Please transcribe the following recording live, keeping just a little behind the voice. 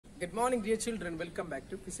Good morning, dear children. Welcome back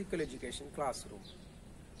to Physical Education Classroom.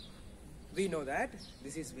 We know that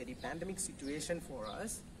this is very pandemic situation for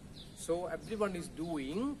us. So everyone is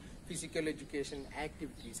doing physical education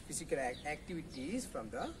activities, activities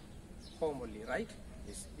from the home only, right?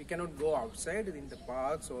 Yes. We cannot go outside in the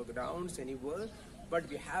parks or grounds anywhere, but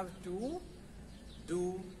we have to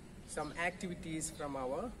do some activities from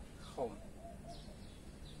our home.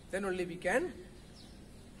 Then only we can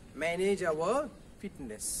manage our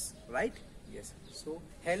fitness, right? Yes. So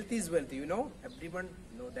health is wealth. You know, everyone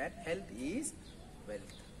know that health is wealth,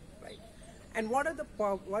 right? And what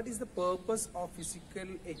is the purpose of physical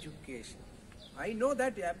education? I know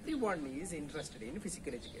that everyone is interested in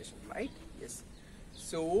physical education, right? Yes.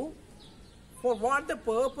 So for what the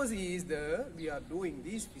purpose is we are doing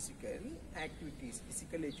these physical activities,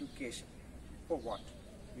 physical education. For what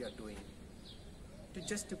we are doing?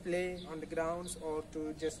 To play on the grounds, or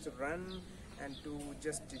to just run and to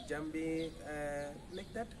just jump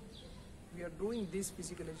like that? We are doing this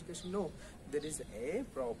physical education? No, there is a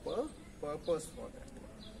proper purpose for that.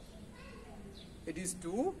 It is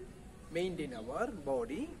to maintain our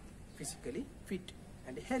body physically fit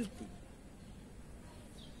and healthy.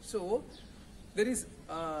 So there is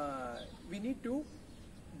we need to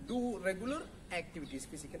do regular activities,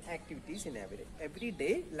 physical activities in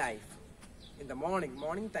everyday life. In the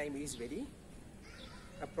morning time is very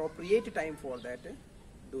appropriate time for that,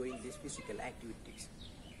 doing these physical activities,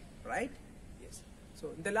 right? Yes.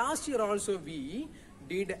 So in the last year also we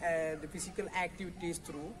did the physical activities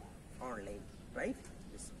through online, right?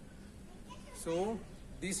 Yes. So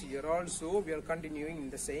this year also we are continuing in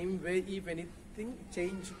the same way. If anything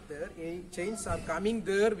any changes are coming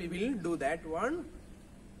there, we will do that one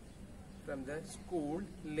from the school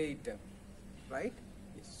later, right?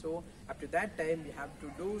 Yes. So up to that time we have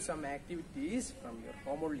to do some activities from your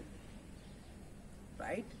home only,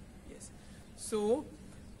 right? Yes. So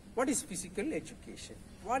what is physical education?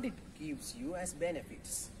 What it gives you as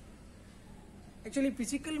benefits? Actually,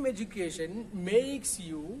 physical education makes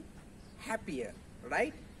you happier,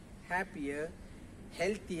 right? Happier,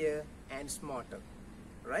 healthier and smarter,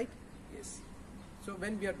 right? Yes. So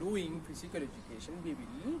when we are doing physical education, we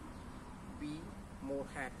will be more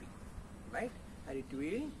happy, right? And it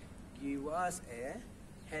will give us a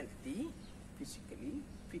healthy, physically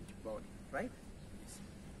fit body, right? Yes.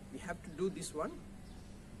 We have to do this one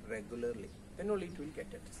regularly, then only it will get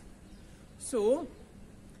it. So,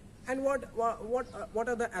 and what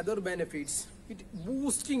are the other benefits? It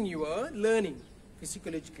boosting your learning.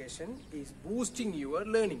 Physical education is boosting your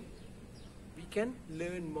learning. We can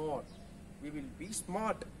learn more. We will be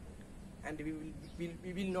smart, and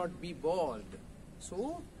we will not be bored.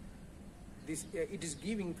 So this it is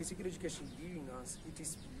giving, physical education giving us, it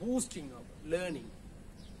is boosting our learning.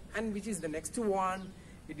 And which is the next one?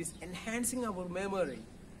 It is enhancing our memory.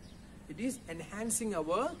 It is enhancing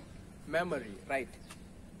our memory, right?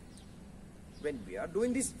 When we are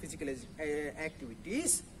doing these physical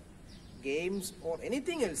activities, games or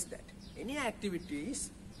anything else, that any activities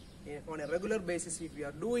on a regular basis, if we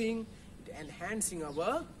are doing it, enhancing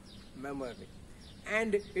our memory.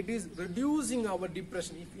 And it is reducing our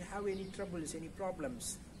depression. If you have any troubles, any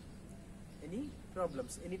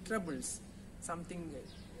troubles, something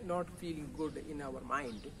not feeling good in our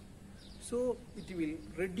mind, so it will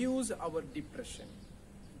reduce our depression.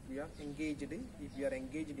 If we are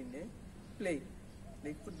engaged in a play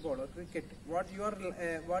like football or cricket, what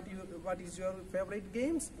is your favorite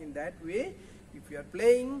games? In that way, if you are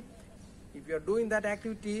playing, if you are doing that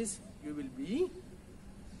activities, you will be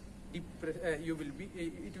it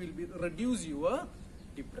will reduce your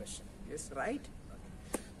depression. Yes, right?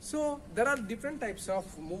 Okay. So there are different types of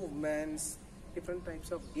movements, different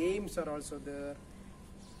types of games are also there.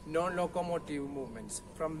 Non-locomotive movements.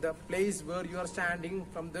 From the place where you are standing,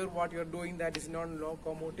 from there what you are doing, that is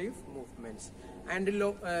non-locomotive movements. And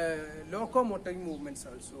locomotive movements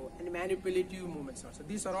also, and manipulative movements also.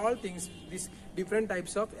 These are all things, these different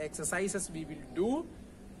types of exercises we will do.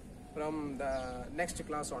 From the next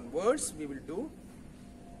class onwards, we will do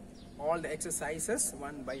all the exercises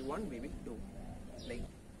one by one. We will do.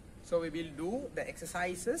 So we will do the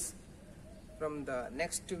exercises from the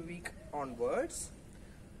next week onwards.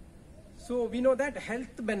 So we know that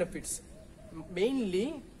health benefits,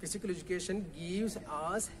 mainly physical education gives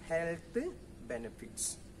us health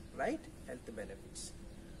benefits, right? Health benefits.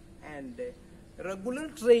 And regular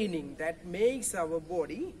training that makes our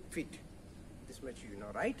body fit. This much you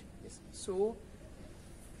know, right? Yes. So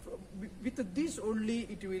with this only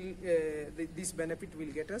it will this benefit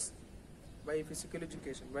will get us by physical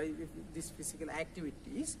education. By these physical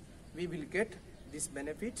activities, we will get these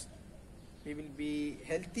benefits we will be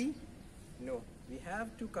healthy? No, we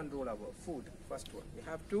have to control our food. First one, we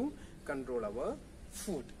have to control our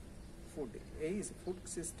food. Food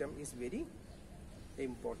system is very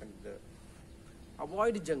important.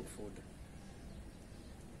 Avoid junk food.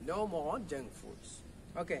 No more junk foods.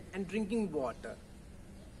 Okay, and drinking water.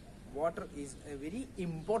 Water is a very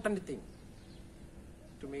important thing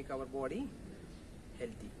to make our body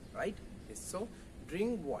healthy, right? Yes, so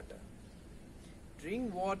drink water.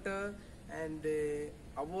 Drink water and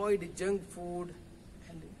avoid junk food,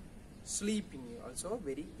 and sleeping also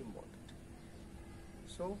very important.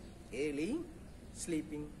 So early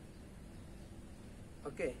sleeping.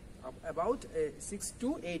 Okay, about 6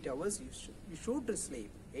 to 8 hours you should sleep.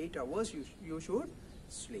 8 hours you should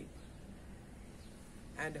sleep.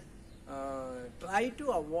 And try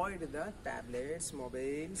to avoid the tablets,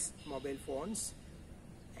 mobile phones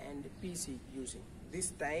and PC using.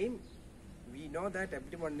 This time we know that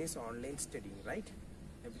everyone is online studying, right?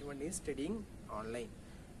 Everyone is studying online.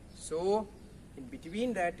 So in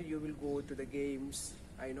between that you will go to the games.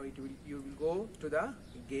 I know you will go to the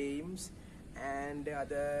games and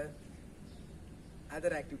other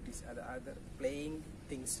activities, other playing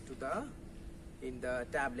things in the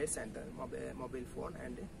tablets and the mobile phone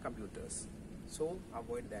and computers. So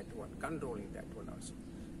avoid that one, controlling that one also.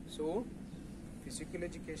 So physical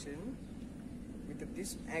education, with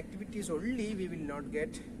these activities only we will not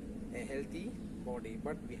get a healthy body,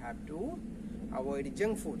 but we have to avoid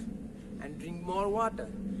junk food and drink more water,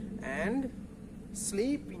 and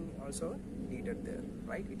sleeping also needed there,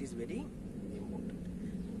 right? It is very important.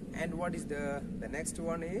 And what is the next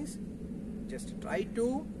one is, just try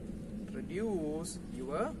to reduce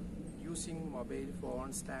your using mobile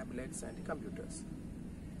phones, tablets and computers.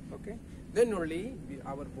 Okay, then only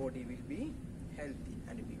our body will be healthy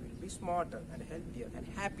and we will be smarter and healthier and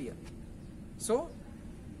happier. So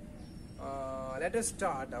let us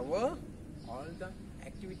start all the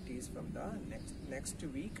activities from the next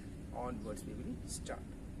week onwards. We will start.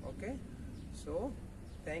 Okay, so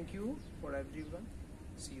thank you for everyone.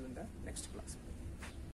 See you in the next class.